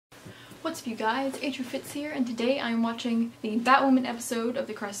What's up, you guys? Fitz here, and today I am watching the Batwoman episode of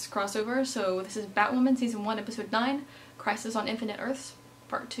the Crisis crossover. So this is Batwoman Season 1, Episode 9, Crisis on Infinite Earths,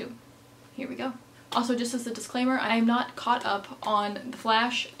 Part 2. Here we go. Also, just as a disclaimer, I am not caught up on The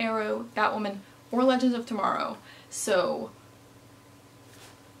Flash, Arrow, Batwoman, or Legends of Tomorrow. So,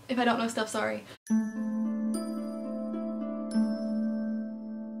 if I don't know stuff, sorry.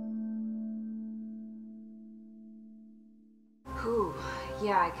 Whew.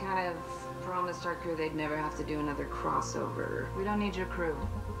 Yeah, I kind of promised our crew they'd never have to do another crossover. We don't need your crew.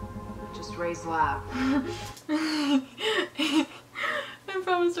 Just raise lab. I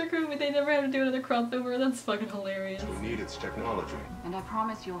promised our crew they'd never have to do another crossover. That's fucking hilarious. We need its technology. And I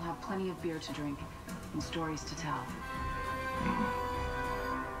promise you'll have plenty of beer to drink and stories to tell.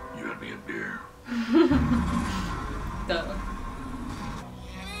 You got me a beer. Duh.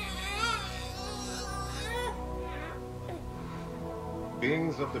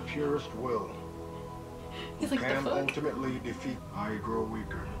 Beings of the purest will. He's like, Can the fuck? ultimately defeat. I grow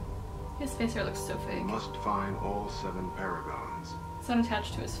weaker. His face hair looks so fake. Must find all 7 paragons. It's not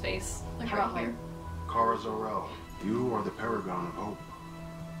attached to his face, like right here. Kara Zor-El, you are the paragon of hope.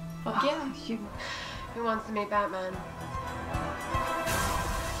 Fuck yeah. Who wants to meet Batman?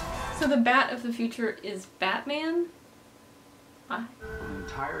 So the Bat of the future is Batman? Why? An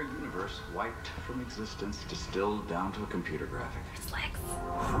entire universe wiped from existence, distilled down to a computer graphic. His legs.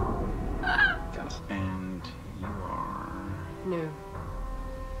 And you are... New.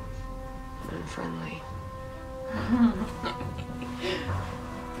 Unfriendly.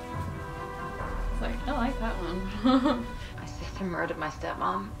 It's like, I like that one. My sister murdered my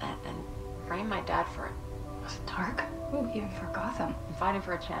stepmom and framed my dad for it. It was dark. Ooh. Even for Gotham. I'm fighting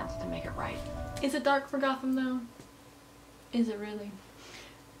for a chance to make it right. Is it dark for Gotham though? Is it really?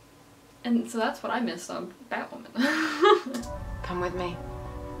 And so that's what I missed on Batwoman. Come with me.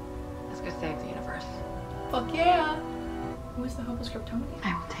 Let's go save the universe. Fuck yeah! Who is the hopeless Kryptonian?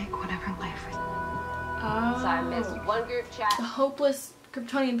 I will take whatever life is. Oh. So I missed one group chat. The hopeless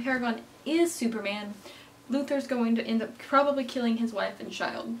Kryptonian paragon is Superman. Luthor's going to end up probably killing his wife and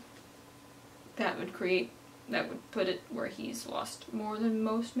child. That would put it where he's lost more than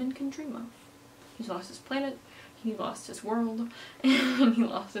most men can dream of. He's lost his planet, he lost his world, and he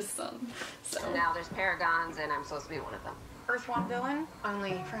lost his son. So Now there's paragons and I'm supposed to be one of them. Earth 1 villain?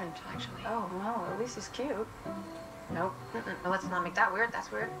 Only friend, actually. Oh no, at least he's cute. Nope. No, let's not make that weird. That's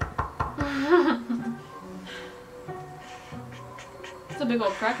weird. there's a big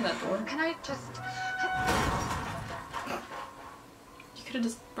old crack in that door. Can I just... You could have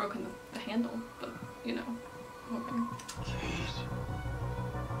just broken the handle, but you know. Okay.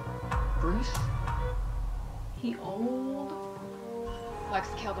 Bruce? He old. Lex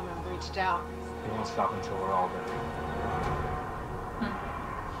killed him and reached out. It won't stop until we're all dead.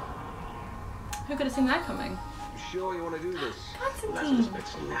 Who could have seen that coming? You sure you want to do this? Constantine.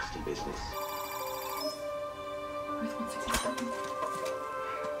 Some nasty business. Earth 167.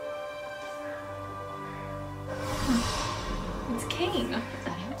 It's Kane. Is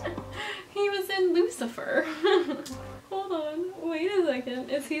that him? He was in Lucifer. Hold on, wait a second.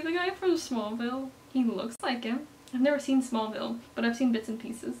 Is he the guy from Smallville? He looks like him. I've never seen Smallville, but I've seen bits and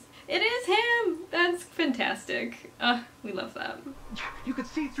pieces. It is him! That's fantastic. We love that. You could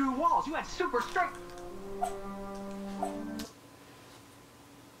see through walls. You had super strength.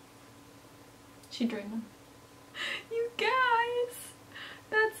 She dreaming. You guys!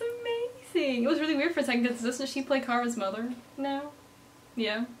 That's amazing! It was really weird for a second because doesn't she play Kara's mother now?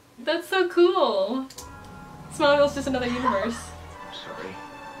 Yeah. That's so cool! Smallville's just another universe. Sorry.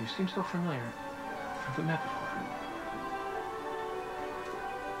 You seem so familiar. Have we met before?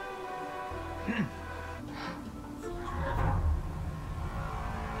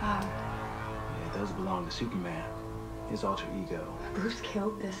 Yeah, those belong to Superman. His alter ego. Bruce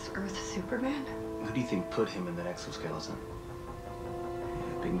killed this Earth Superman? Who do you think put him in that exoskeleton?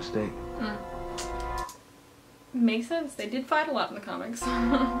 Yeah, big mistake. Makes sense. They did fight a lot in the comics.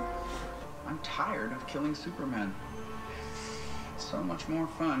 I'm tired of killing Superman. It's so much more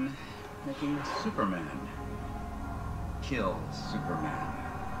fun making Superman kill Superman.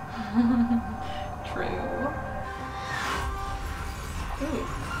 True. Ooh.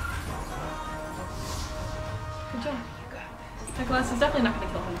 Good job. That glass is definitely not going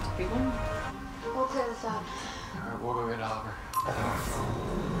to kill him, people. We'll clear this up. Alright, we'll go get Oliver.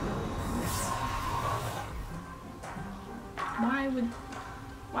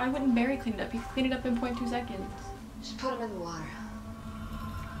 Why wouldn't Barry clean it up? He could clean it up in 0.2 seconds. Just put him in the water.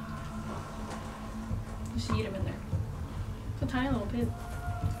 Just eat him in there. It's a tiny little pit.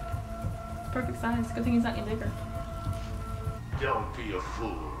 Perfect size. Good thing he's not any bigger. Don't be a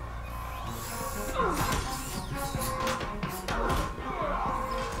fool.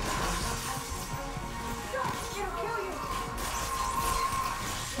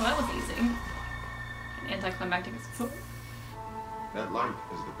 Well, that was easy. An anticlimactic as fuck. That light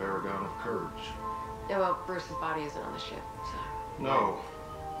is the paragon of courage. Yeah, well, Bruce's body isn't on the ship, so. No,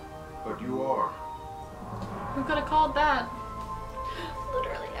 but you are. Who could have called that?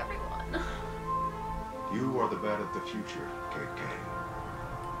 Literally everyone. You are the bat of the future, KK.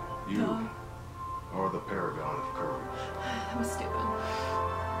 You are the paragon of courage. That was stupid.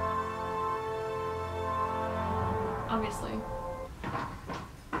 Obviously.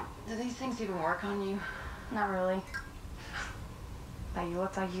 Do these things even work on you? Not really. But you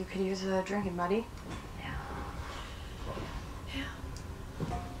look like you could use a drinking buddy. Yeah.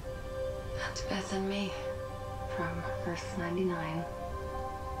 That's Beth and me from Earth 99. I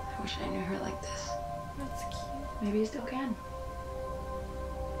wish I knew her like this. That's cute. Maybe you still can.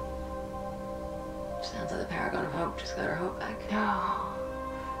 Sounds like the paragon of hope just got her hope back. No.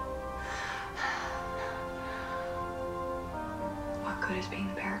 What good is being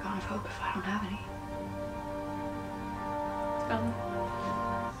the paragon of hope if I don't have any? It's valid.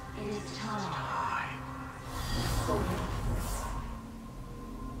 It is time.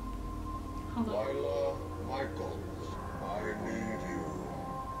 Hello. Lila Michaels, I need you.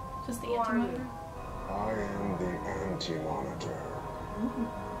 Just the anti-monitor. I am the anti-monitor.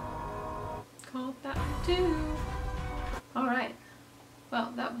 Called that too. Alright.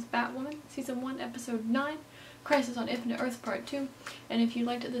 Well, that was Batwoman, Season 1, Episode 9, Crisis on Infinite Earths Part 2. And if you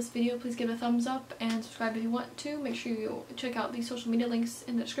liked this video, please give it a thumbs up and subscribe if you want to. Make sure you check out the social media links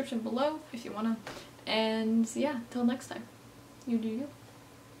in the description below if you want to. And yeah, till next time. You do you.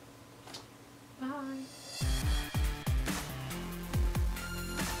 Bye.